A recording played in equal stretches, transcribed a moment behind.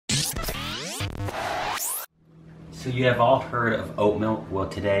So you have all heard of oat milk. Well,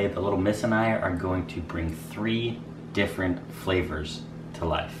 today the little miss and I are going to bring 3 different flavors to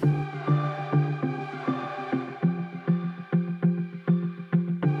life.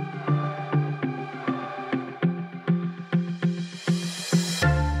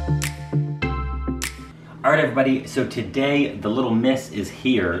 All right, everybody, so today the little miss is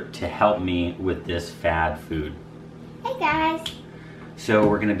here to help me with this fad food. Hey guys. So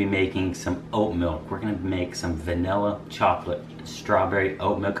we're gonna be making some oat milk. We're gonna make some vanilla, chocolate, strawberry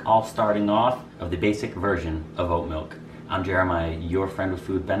oat milk, all starting off of the basic version of oat milk. I'm Jeremiah, your friend with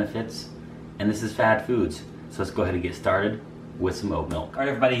food benefits, and this is Fad Foods. So let's go ahead and get started with some oat milk. All right,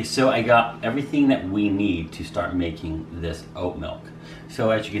 everybody, so I got everything that we need to start making this oat milk.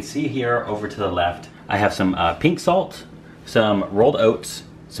 So as you can see here over to the left, I have some pink salt, some rolled oats,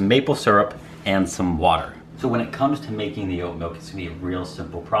 some maple syrup, and some water. So when it comes to making the oat milk, it's gonna be a real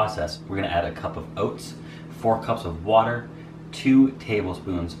simple process. We're gonna add a cup of oats, 4 cups of water, 2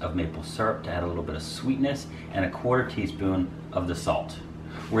 tablespoons of maple syrup to add a little bit of sweetness, and 1/4 teaspoon of the salt.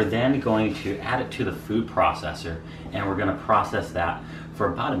 We're then going to add it to the food processor, and we're gonna process that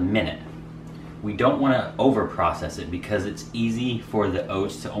for about a minute. We don't wanna over process it because it's easy for the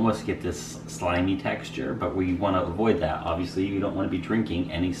oats to almost get this slimy texture, but we wanna avoid that. Obviously, you don't wanna be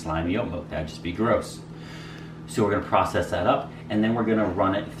drinking any slimy oat milk, that'd just be gross. So we're gonna process that up, and then we're gonna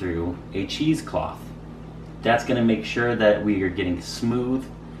run it through a cheesecloth. That's gonna make sure that we are getting smooth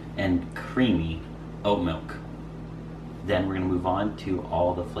and creamy oat milk. Then we're gonna move on to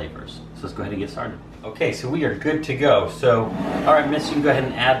all the flavors. So let's go ahead and get started. Okay, so we are good to go. So, all right, miss, you can go ahead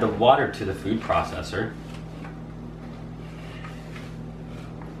and add the water to the food processor.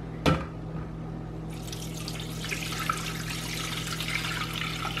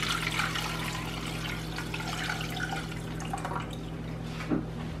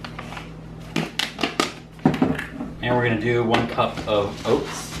 And we're gonna do 1 cup of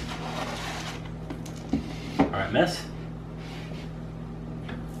oats. All right, miss.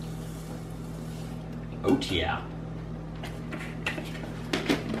 Oat, yeah.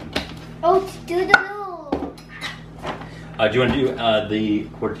 Oats doodle. Do you want to do the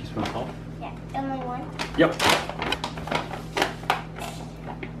 1/4 teaspoon salt? Yeah, only one. Yep.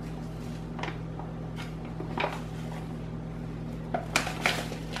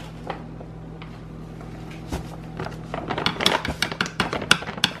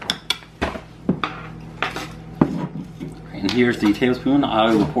 And here's the tablespoon.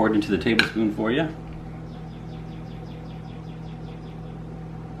 I will pour it into the tablespoon for you.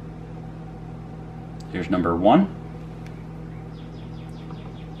 Here's number 1.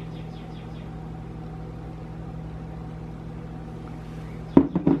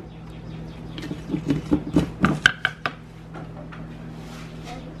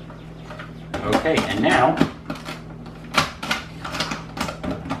 Okay, and now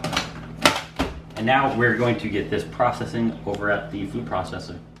we're going to get this processing over at the food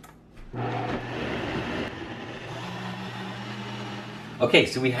processor. Okay,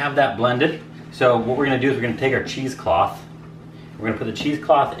 so we have that blended. So what we're gonna do is we're gonna take our cheesecloth. We're gonna put the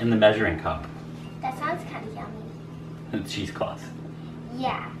cheesecloth in the measuring cup. That sounds kind of yummy. The cheesecloth.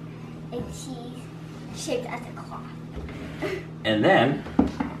 Yeah, it's cheese shaped as a cloth. And then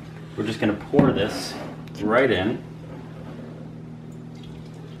we're just gonna pour this right in.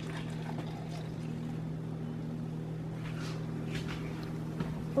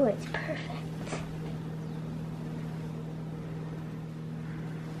 Oh, it's perfect.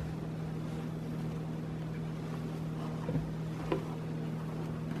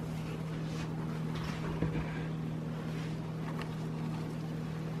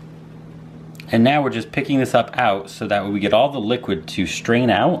 And now we're just picking this up out so that we get all the liquid to strain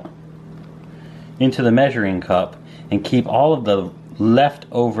out into the measuring cup and keep all of the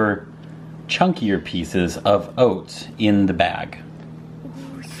leftover chunkier pieces of oats in the bag.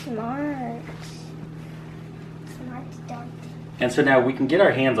 Ooh, smart. Smart don't. And so now we can get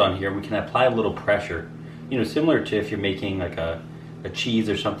our hands on here, we can apply a little pressure, you know, similar to if you're making like a cheese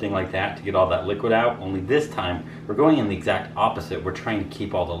or something like that to get all that liquid out, only this time we're going in the exact opposite. We're trying to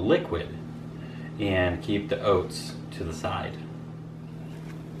keep all the liquid and keep the oats to the side.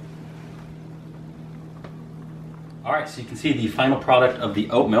 All right, so you can see the final product of the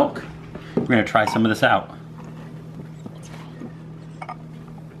oat milk. We're gonna try some of this out.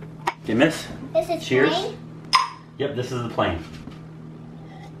 Okay, miss? This is cheers. plain? Yep, this is the plain.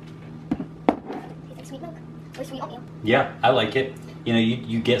 It's like sweet milk or sweet oatmeal. Yeah, I like it. You know,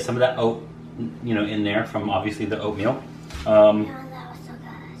 you get some of that oat, you know, in there from obviously the oatmeal. Yeah, that was so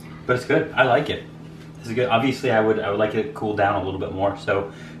good. But it's good. I like it. This is good. Obviously, I would like it to cool down a little bit more.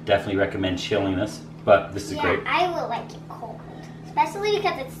 So definitely recommend chilling this. but this is great. I will like it cold, especially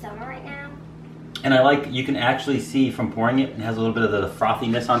because it's summer right now. And I like, you can actually see from pouring it, it has a little bit of the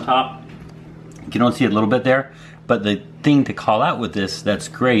frothiness on top. You can only see a little bit there, but the thing to call out with this that's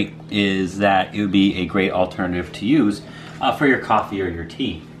great is that it would be a great alternative to use for your coffee or your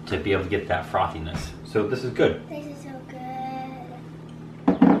tea to be able to get that frothiness. So this is good. This is so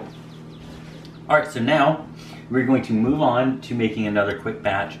good. All right, so now we're going to move on to making another quick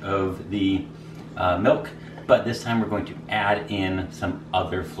batch of the milk, but this time we're going to add in some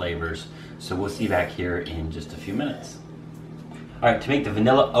other flavors. So we'll see you back here in just a few minutes. All right, to make the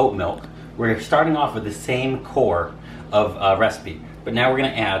vanilla oat milk, we're starting off with the same core of recipe, but now we're gonna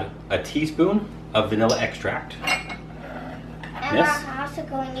add a teaspoon of vanilla extract. And Yes? I'm also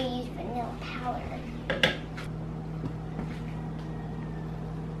going to use vanilla powder.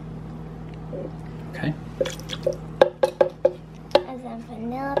 Okay. And then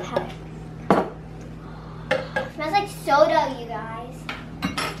vanilla powder. It smells like soda, you guys.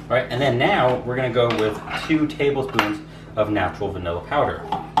 All right, and then now we're gonna go with 2 tablespoons of natural vanilla powder.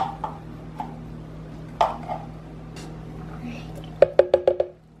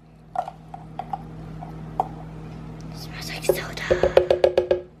 It smells like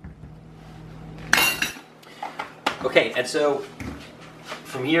soda. Okay, and so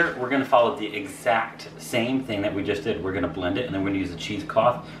from here, we're gonna follow the exact same thing that we just did. We're gonna blend it, and then we're gonna use a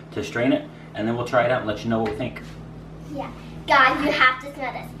cheesecloth to strain it, and then we'll try it out and let you know what we think. Yeah. Guys, you have to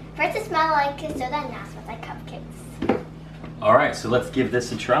smell this. First it smelled like soda, and now it smells like cupcakes. All right, so let's give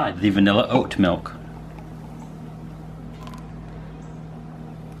this a try. The vanilla oat milk.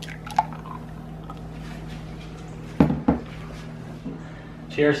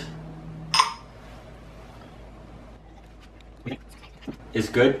 Cheers. It's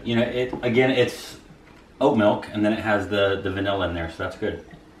good. You know, it's oat milk, and then it has the vanilla in there, so that's good.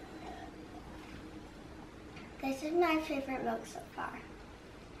 This is my favorite milk so far.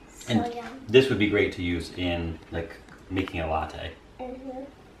 So And yum. this would be great to use in like making a latte.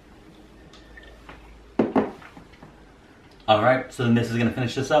 All right, so then this is gonna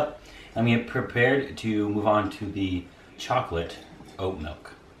finish this up, and we get prepared to move on to the chocolate oat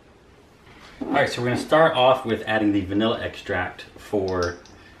milk. All right, so we're gonna start off with adding the vanilla extract for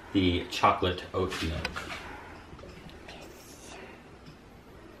the chocolate oat milk.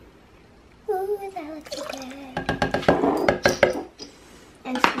 Ooh, that looks so good.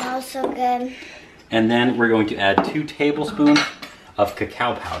 And smells so good. And then we're going to add 2 tablespoons of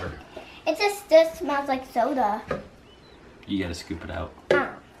cacao powder. It just smells like soda. You gotta scoop it out. Oh.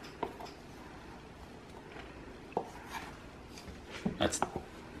 That's.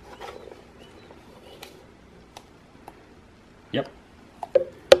 Yep.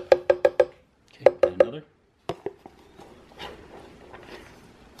 Okay, add another.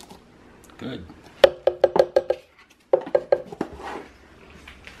 Good. It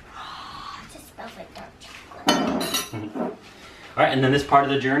just smells like dark chocolate. All right, and then this part of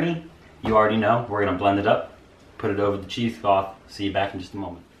the journey, you already know, we're gonna blend it up, put it over the cheesecloth. See you back in just a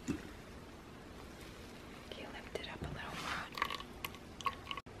moment. You lift it up a little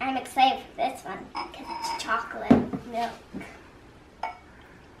more. I'm excited for this one because it's chocolate milk.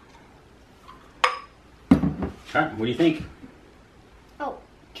 All right, what do you think? Oh,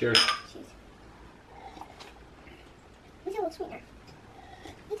 Cheers. jeez. What's a little sweetener?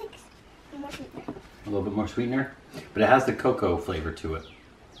 I think more sweetener. A little bit more sweetener, but it has the cocoa flavor to it.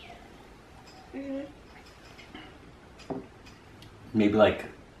 Maybe like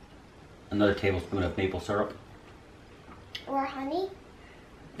another tablespoon of maple syrup. Or honey.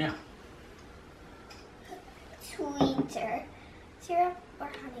 Yeah. Sweeter. Syrup or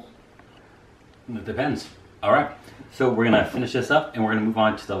honey? It depends. All right, so we're gonna finish this up and we're gonna move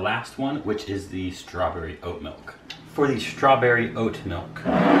on to the last one, which is the strawberry oat milk. For the strawberry oat milk,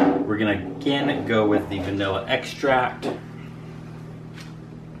 we're gonna again go with the vanilla extract.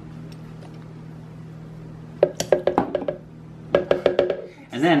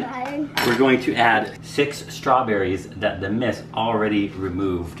 And then we're going to add 6 strawberries that the mist already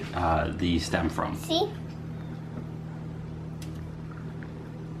removed the stem from. See?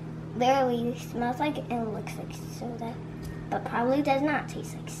 Literally smells like it and looks like soda, but probably does not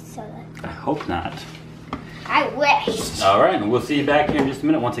taste like soda. I hope not. I wish. All right, and we'll see you back here in just a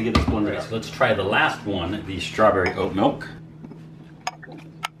minute once I get this blended up. So let's try the last one, the strawberry oat milk.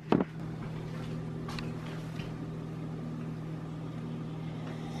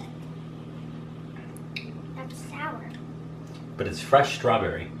 That's sour. But it's fresh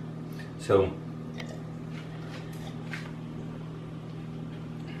strawberry. So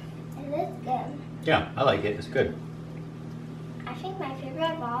It is good. yeah, I like it. It's good. I think my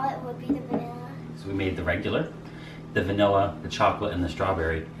favorite of all it would be the vanilla. So we made the regular, the vanilla, the chocolate, and the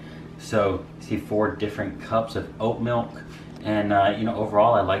strawberry. So you see 4 different cups of oat milk, and you know,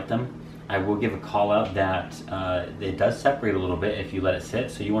 overall I like them. I will give a call out that it does separate a little bit if you let it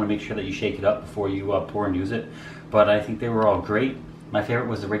sit, so you want to make sure that you shake it up before you pour and use it. But I think they were all great. My favorite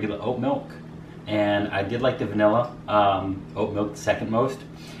was the regular oat milk, and I did like the vanilla oat milk the second most.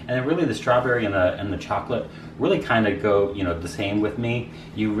 And then really the strawberry and the chocolate really kind of go, you know, the same with me.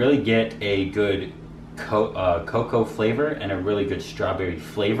 You really get a good cocoa flavor and a really good strawberry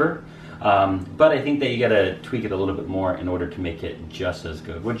flavor. But I think that you gotta tweak it a little bit more in order to make it just as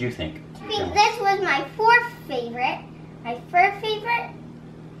good. What do you think? I think this was my 4th favorite. My 3rd favorite.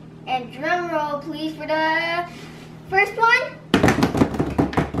 And drum roll please for the first one.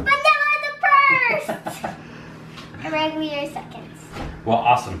 Vanilla the first! And regular seconds. Well,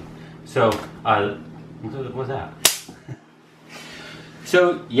 awesome. So, what was that?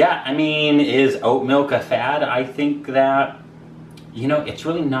 So, yeah, I mean, is oat milk a fad? I think that, you know, it's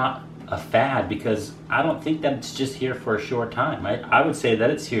really not a fad, because I don't think that it's just here for a short time. I would say that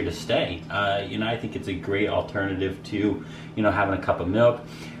it's here to stay. You know, I think it's a great alternative to, you know, having a cup of milk.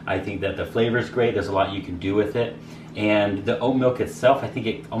 I think that the flavor is great. There's a lot you can do with it. And the oat milk itself, I think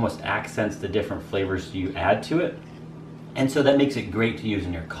it almost accents the different flavors you add to it. And so that makes it great to use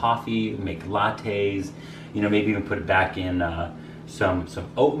in your coffee, make lattes, you know, maybe even put it back in some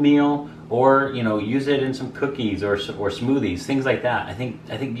oatmeal, or, you know, use it in some cookies or smoothies, things like that. I think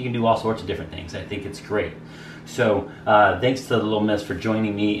you can do all sorts of different things. I think it's great. So thanks to Little Miss for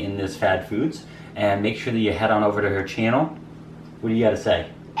joining me in this Fad Foods, and make sure that you head on over to her channel. What do you got to say?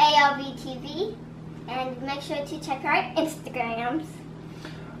 ALVTV, and make sure to check our Instagrams.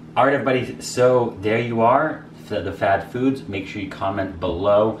 All right, everybody, so there you are, the Fad Foods. Make sure you comment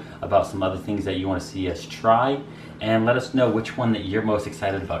below about some other things that you want to see us try, and let us know which one that you're most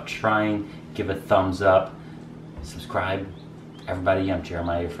excited about trying. Give a thumbs up, subscribe. Everybody, I'm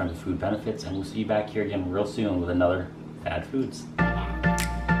Jeremiah, your friend with Food Benefits, and we'll see you back here again real soon with another Fad Foods.